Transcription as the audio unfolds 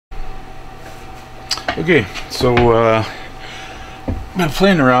Okay, so I've been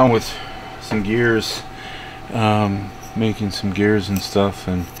playing around with some gears, making some gears and stuff,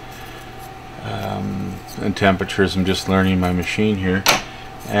 and temperatures. I'm just learning my machine here,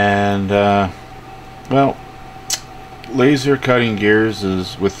 and well, laser cutting gears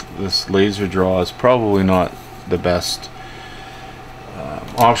is with this LaserDrw is probably not the best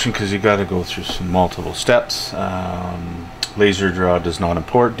option, because you got to go through some multiple steps. LaserDrw does not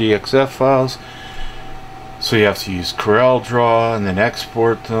import DXF files, so you have to use LaserDrw and then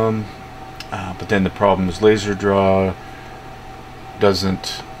export them. But then the problem is LaserDrw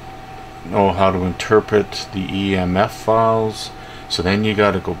doesn't know how to interpret the EMF files, so then you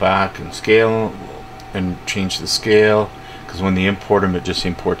got to go back and scale and change the scale, because when they import them, it just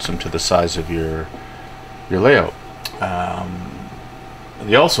imports them to the size of your layout.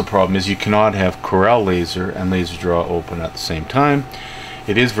 The also problem is you cannot have Corel Laser and LaserDrw open at the same time.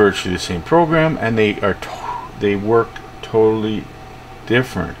 It is virtually the same program, and they work totally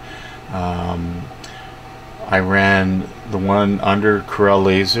different. I ran the one under Corel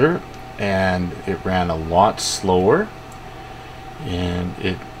Laser, and it ran a lot slower,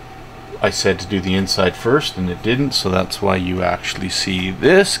 and I said to do the inside first, and it didn't, so that's why you actually see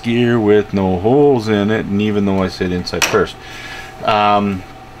this gear with no holes in it, and even though I said inside first.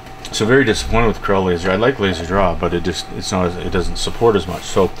 So very disappointed with Corel Laser. I like LaserDrw, but it doesn't support as much.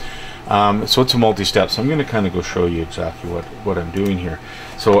 So so it's a multi-step. So I'm going to kind of go show you exactly what I'm doing here.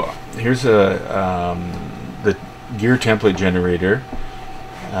 So here's the gear template generator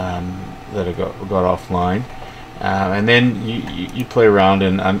that I got offline. And then you play around,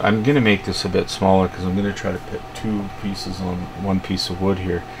 and I'm going to make this a bit smaller, because I'm going to try to put two pieces on one piece of wood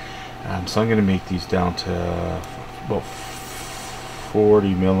here. So I'm going to make these down to about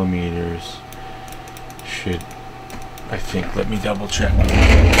 40 millimeters. Should, I think, let me double check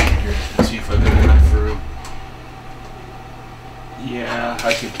here and see if I got enough through. Yeah,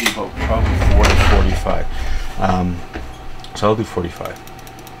 I could keep about probably 40, 45. So I'll do 45.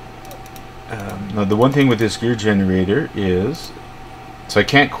 Now the one thing with this gear generator is, so I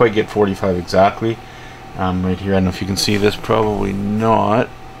can't quite get 45 exactly. Right here, I don't know if you can see this, probably not.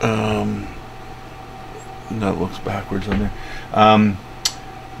 That looks backwards on there.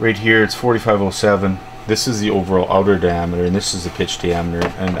 Right here it's 4507. This is the overall outer diameter, and this is the pitch diameter,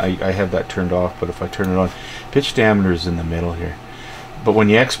 and I have that turned off, but if I turn it on, pitch diameter is in the middle here. But when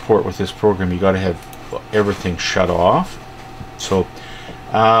you export with this program, you got to have everything shut off. So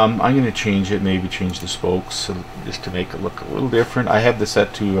I'm going to change it, maybe change the spokes just to make it look a little different. I have this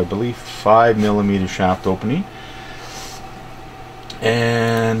set to, I believe, 5 millimeter shaft opening,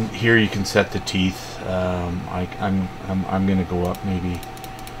 and here you can set the teeth. I'm going to go up maybe.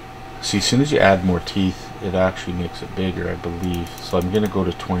 See, as soon as you add more teeth, it actually makes it bigger, I believe. So I'm going to go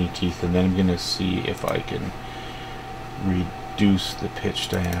to 20 teeth, and then I'm going to see if I can reduce the pitch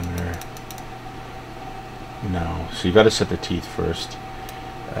diameter. No, so you got to set the teeth first.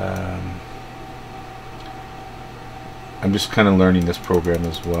 I'm just kind of learning this program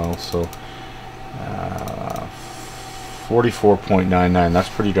as well. So 44.99, that's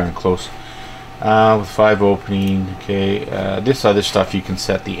pretty darn close. With 5 opening. Okay, this other stuff you can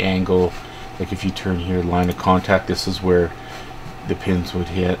set the angle, like if you turn here, line of contact, this is where the pins would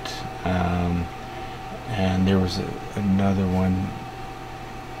hit. And there was another one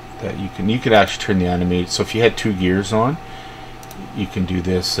that you could actually turn the animate. So if you had 2 gears on, you can do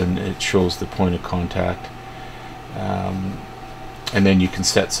this, and it shows the point of contact. And then you can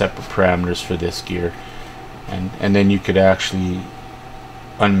set separate parameters for this gear, and then you could actually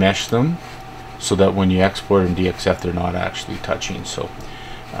unmesh them, so that when you export in DXF, they're not actually touching. So,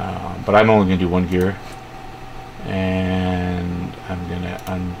 but I'm only going to do one gear, and I'm going to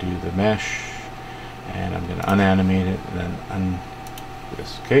undo the mesh, and I'm going to unanimate it, and then undo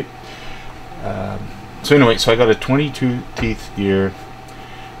this. Okay. So anyway, so I got a 22 teeth gear,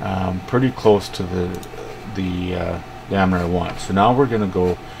 pretty close to the diameter I want. So now we're going to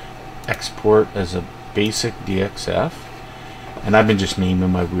go export as a basic DXF. And I've been just naming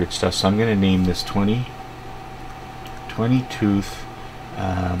my weird stuff, so I'm going to name this 20 tooth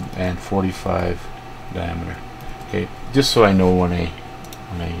and 45 diameter. Okay, just so I know when I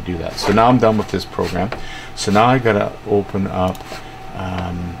do that. So now I'm done with this program. So now I got to open up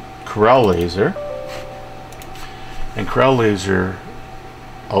Corel Laser, and Corel Laser,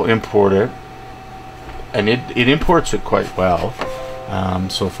 I'll import it, and it imports it quite well.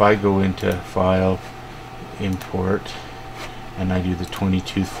 So if I go into File, Import, and I do the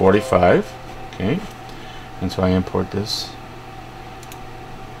 22 45, okay, and so I import this,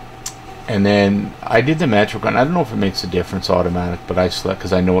 And then I did the metric one. I don't know if it makes a difference automatic, but I select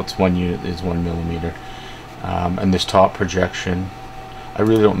because I know it's 1 unit is 1 millimeter. And this top projection, I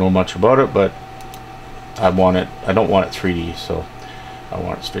really don't know much about it, but I want it. I don't want it 3D, so I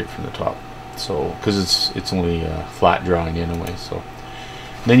want it straight from the top. So because it's only a flat drawing anyway. So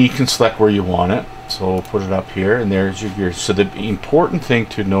then you can select where you want it. So put it up here, and there's your gear. So the important thing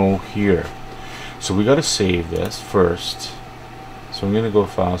to know here. So we got to save this first. So I'm going to go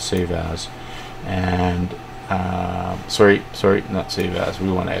File, Save As, and sorry, not Save As.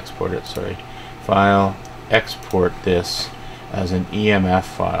 We want to export it. Sorry, File, export this as an EMF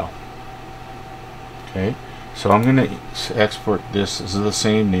file. Okay, so I'm going to export this as the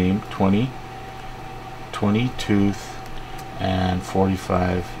same name, 20 tooth and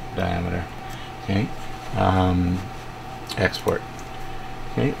 45 diameter. Okay, export.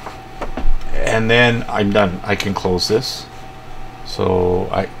 Okay, and then I'm done. I can close this. So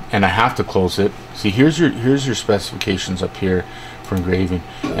I have to close it. See, here's your specifications up here for engraving,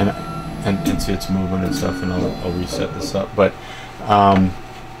 and see it's moving and stuff, and I'll reset this up. But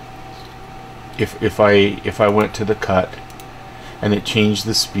if I went to the cut and it changed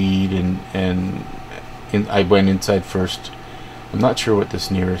the speed and I went inside first, I'm not sure what this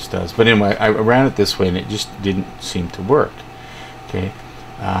nearest does, but anyway, I ran it this way and it just didn't seem to work. Okay,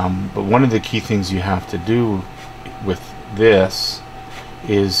 but one of the key things you have to do with this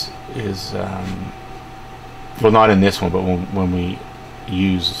is well, not in this one, but when we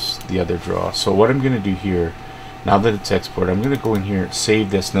use the other draw. So what I'm going to do here, now that it's exported, I'm going to go in here, save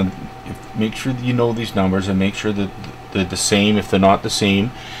this. Now make sure that you know these numbers and make sure that they're the same. If they're not the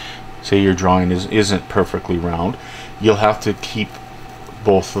same, say your drawing isn't perfectly round, you'll have to keep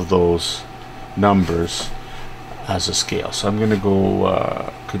both of those numbers as a scale. So I'm going to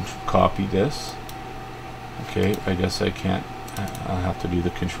go copy this. Okay, I guess I can't. I'll have to do the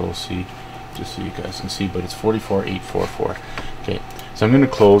Control C just so you guys can see, but it's 44844. Okay, so I'm going to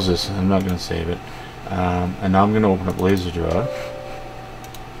close this. I'm not going to save it. And now I'm going to open up LaserDrw.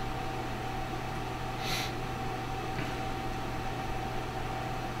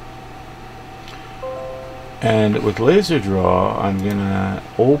 And with LaserDrw, I'm going to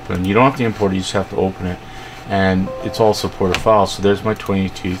open. You don't have to import it, you just have to open it. And it's all supported files. So there's my 20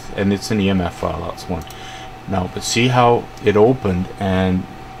 tooth, and it's an EMF file. That's one. Now, but see how it opened, and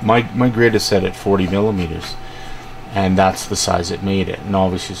my grid is set at 40 millimeters, and that's the size it made it. And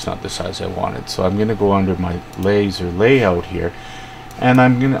obviously, it's not the size I wanted. So I'm going to go under my laser layout here, and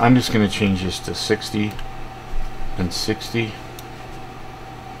I'm just going to change this to 60 and 60,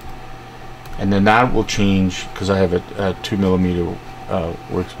 and then that will change because I have a 2 millimeter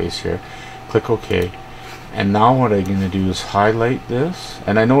workspace here. Click OK. And now what I'm going to do is highlight this,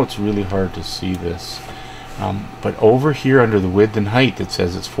 and I know it's really hard to see this, but over here under the width and height it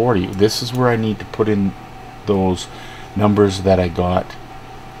says it's 40. This is where I need to put in those numbers that I got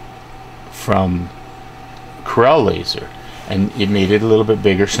from Corel Laser, and it made it a little bit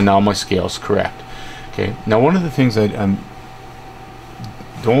bigger, so now my scale is correct. Okay, now one of the things I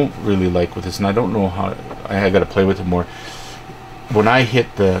don't really like with this, and I don't know how, I got to play with it more. When I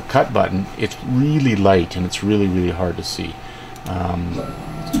hit the cut button, it's really light and it's really hard to see.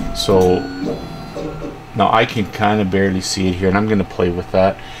 So now I can kind of barely see it here, and I'm going to play with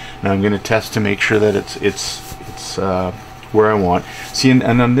that. Now I'm going to test to make sure that it's where I want. See, and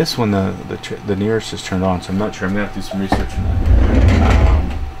on this one the nearest is turned on, so I'm not sure. I'm going to have to do some research on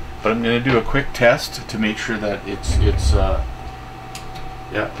that. But I'm going to do a quick test to make sure that it's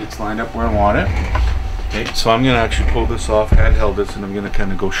lined up where I want it. Okay, so I'm going to actually pull this off, handheld this, and I'm going to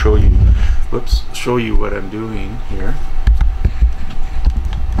kind of go show you what I'm doing here.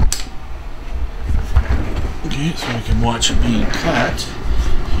 Okay, so we can watch it being cut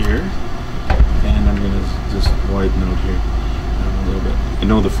here, and I'm going to just widen out here a little bit. I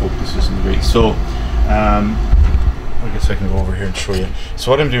know the focus isn't great, so I guess I can go over here and show you.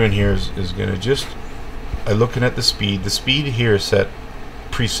 So what I'm doing here is going to just, I'm looking at the speed. The speed here is set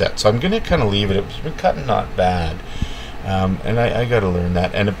preset, so I'm going to kind of leave it. It's been cutting not bad, and I got to learn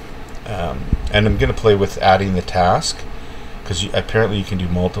that. And I'm going to play with adding the task, because apparently you can do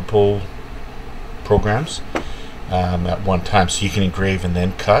multiple programs at one time, so you can engrave and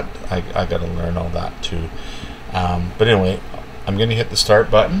then cut. I got to learn all that too. But anyway, I'm going to hit the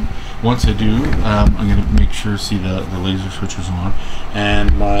start button. Once I do, I'm going to make sure see the laser switch is on,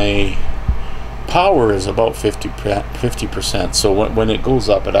 and my power is about 50%. So when it goes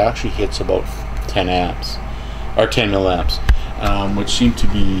up, it actually hits about 10 amps or 10 milliamps, which seems to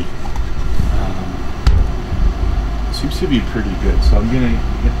be pretty good. So I'm going to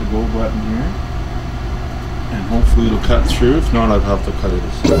hit the go button here. and hopefully it'll cut through. If not, I'll have to cut it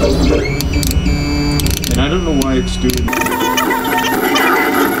aside. And I don't know why it's doing it.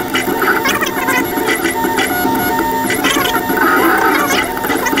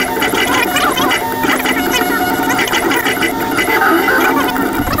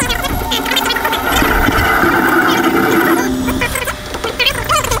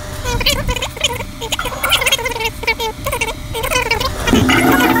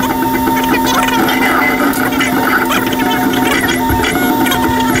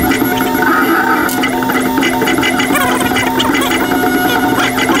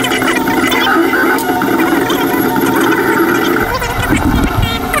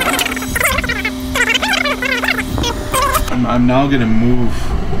 I'm now going to move,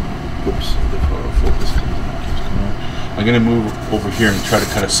 oops, the focus keeps coming out. I'm going to move over here and try to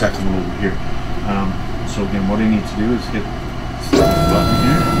cut a second one over here. So again, what I need to do is hit the button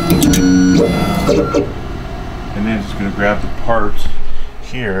here, and then I'm just going to grab the part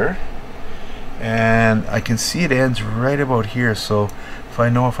here, and I can see it ends right about here, so if I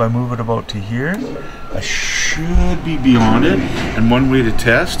move it about to here, I should be beyond it. And one way to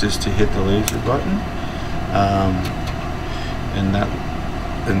test is to hit the laser button.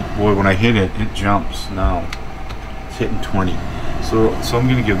 And boy, when I hit it, it jumps now. It's hitting 20. So I'm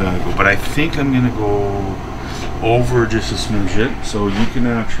gonna give that a go. But I think I'm gonna go over just a smoosh it. So you can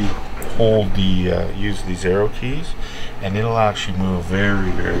actually hold the use these arrow keys, and it'll actually move very,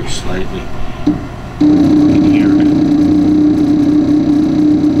 very slightly in here.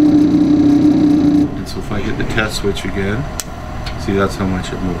 And so if I hit the test switch again, see, that's how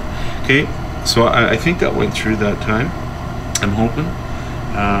much it moved. Okay, so I think that went through that time. I'm hoping.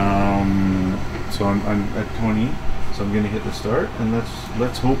 So I'm at 20. So I'm going to hit the start, and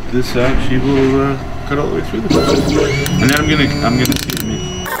let's hope this actually will cut all the way through the process. And then I'm gonna see it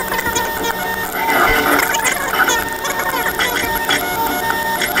make.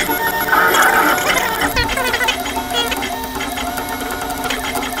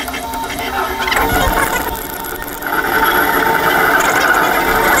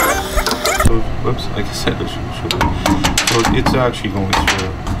 So, whoops, like I said, I should show you. So it's actually going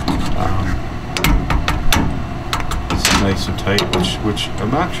through. It's nice and tight, which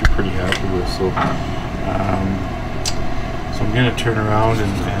I'm actually pretty happy with. So, so I'm going to turn around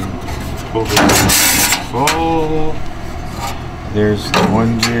and pull this. Oh, there's the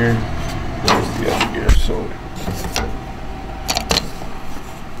one gear. There's the other gear. So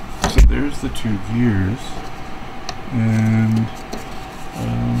there's the two gears, and.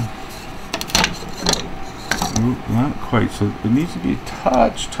 Not quite, so it needs to be a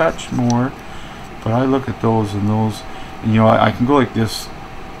touch more, but I look at those, and you know, I can go like this.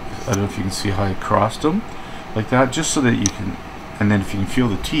 I don't know if you can see how I crossed them like that, just so that you can, and then if you can feel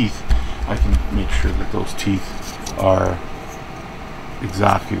the teeth, I can make sure that those teeth are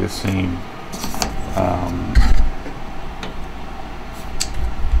exactly the same.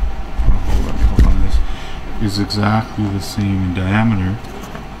 Hold on, this is exactly the same in diameter,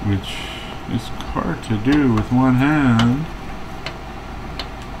 which is hard to do with one hand.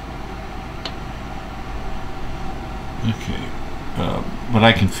 Okay, but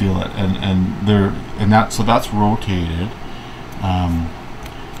I can feel it, so that's rotated.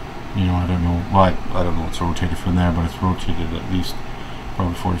 You know, I don't know. Well, I don't know what's rotated from there, but it's rotated at least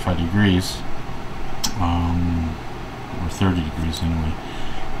probably 45 degrees, or 30 degrees anyway.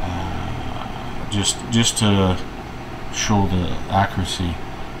 Just to show the accuracy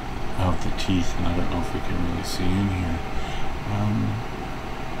of the teeth, and I don't know if we can really see in here,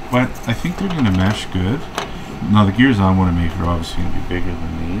 but I think they're going to mesh good. Now the gears I want to make are obviously going to be bigger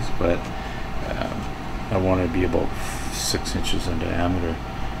than these, but I want to be about 6 inches in diameter.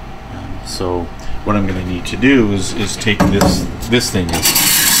 So what I'm going to need to do is take this thing is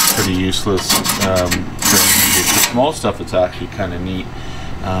pretty useless. The small stuff, it's actually kind of neat,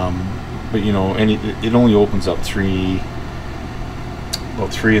 but you know, it only opens up about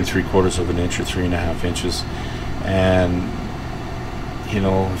 3 3/4 of an inch or 3.5 inches, and you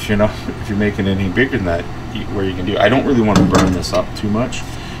know, if you're making anything bigger than that, where you can do, I don't really want to burn this up too much.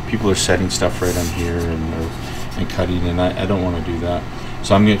 People are setting stuff right on here and cutting, and I don't want to do that.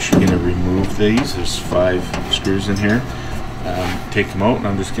 So I'm actually going to remove these. There's 5 screws in here. Take them out, and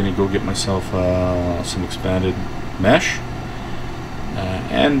I'm just going to go get myself some expanded mesh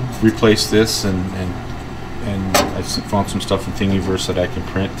and replace this, and I found some stuff in Thingiverse that I can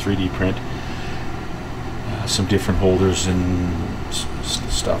print, 3D print, some different holders and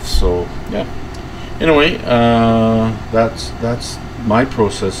stuff. So yeah. Anyway, that's my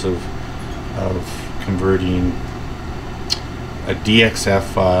process of converting a DXF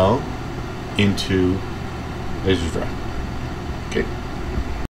file into LaserDrw.